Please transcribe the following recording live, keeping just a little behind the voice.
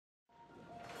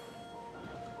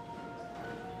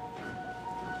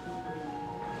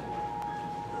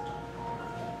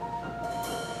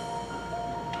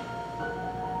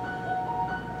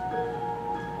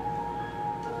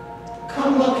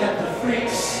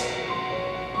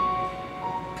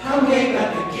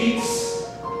geeks.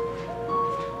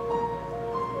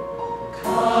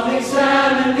 Come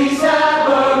examine these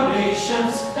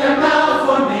aberrations, their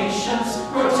malformations,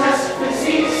 grotesque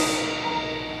physiques.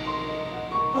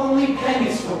 Only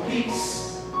pennies for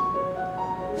peace.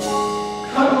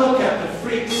 Come look at the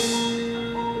freaks.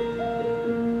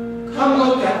 Come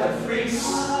look at the freaks.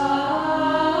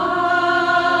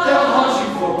 They'll haunt you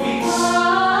for weeks.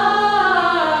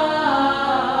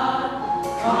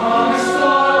 Come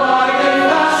explore why they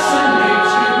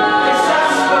fascinate you,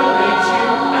 exasperate you,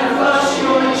 and flush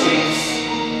your cheeks.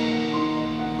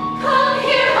 Come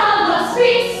hear how love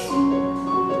speaks.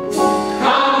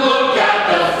 Come look at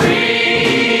the freaks.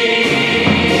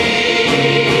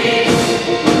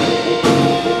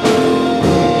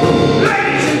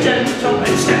 Ladies and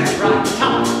gentlemen, stand right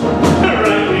up.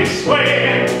 Right this way,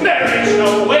 there is no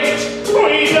wait.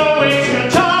 We don't waste your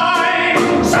time.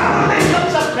 Somebody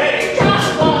comes up here, just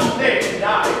one thing I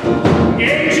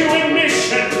gave you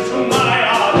admission to my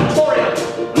auditorium.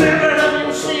 Never have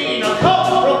you seen a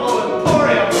comparable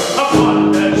emporium of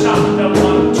wonders under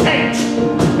one tent.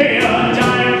 Your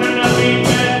diamond of the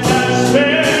meant to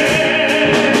spend.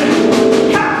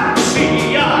 Come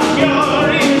see a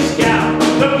curious gown,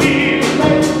 the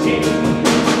beauty.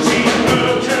 See her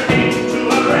turn into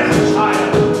a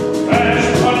reptile as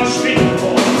punishment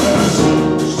for her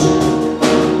sins.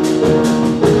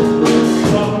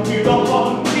 Come to the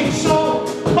haunting soul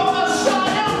of the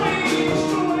Siamese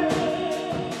twins.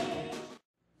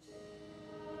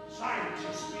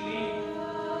 Scientists believe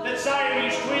that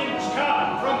Siamese twins come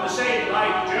from the same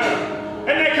life germ,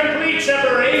 and their complete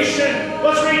separation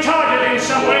was retarded in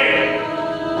some way.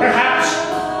 Perhaps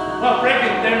while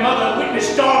pregnant, their mother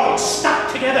witnessed dogs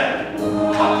stuck together,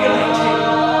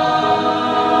 copulating.